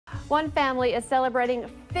One family is celebrating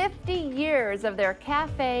 50 years of their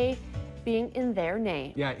cafe being in their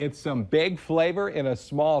name. Yeah, it's some big flavor in a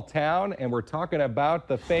small town, and we're talking about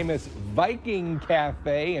the famous Viking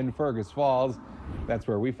Cafe in Fergus Falls. That's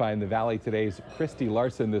where we find the Valley Today's Christy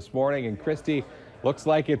Larson this morning. And Christy, looks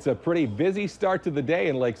like it's a pretty busy start to the day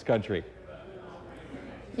in Lakes Country.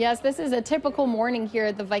 Yes, this is a typical morning here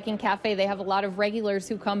at the Viking Cafe. They have a lot of regulars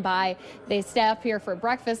who come by. They stay up here for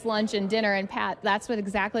breakfast, lunch, and dinner. And Pat, that's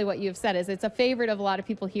exactly what you've said. It's a favorite of a lot of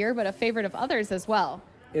people here, but a favorite of others as well.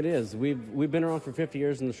 It is. We've been around for 50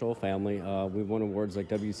 years in the Scholl family. We've won awards like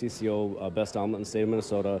WCCO Best Omelet in the state of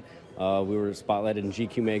Minnesota. We were spotlighted in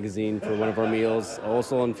GQ magazine for one of our meals,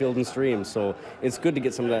 also on Field and Stream. So it's good to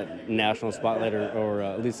get some of that national spotlight or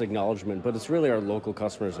at least acknowledgement. But it's really our local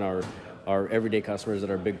customers and our everyday customers that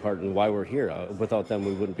are a big part in why we're here. Without them,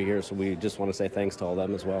 we wouldn't be here. So we just want to say thanks to all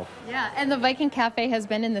them as well. Yeah, and the Viking Cafe has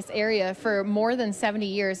been in this area for more than 70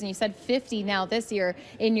 years. And you said 50 now this year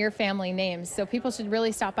in your family names. So people should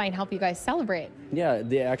really stop by and help you guys celebrate. Yeah,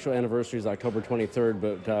 the actual anniversary is October 23rd,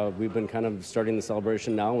 but we've been kind of starting the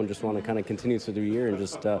celebration now and just want to kind of continue through the year and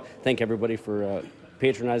just thank everybody for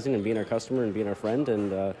patronizing and being our customer and being our friend.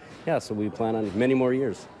 And yeah, so we plan on many more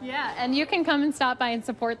years. Yeah, and you can come and stop by and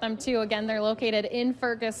support them too. Again, they're located in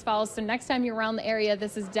Fergus Falls. So next time you're around the area,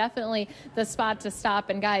 this is definitely the spot to stop.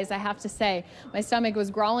 And guys, I have to say, my stomach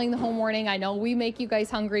was growling the whole morning. I know we make you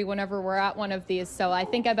guys hungry whenever we're at one of these. So I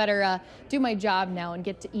think I better do my job now and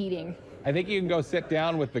get to eating. I think you can go sit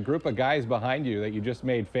down with the group of guys behind you that you just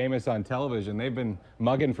made famous on television. They've been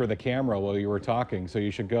mugging for the camera while you were talking, so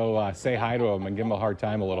you should go say hi to them and give them a hard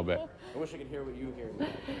time a little bit. I wish I could hear what you hear.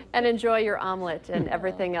 And enjoy your omelet and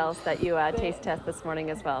everything else that you taste test this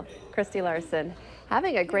morning as well. Christy Larson,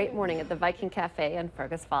 having a great morning at the Viking Cafe in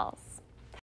Fergus Falls.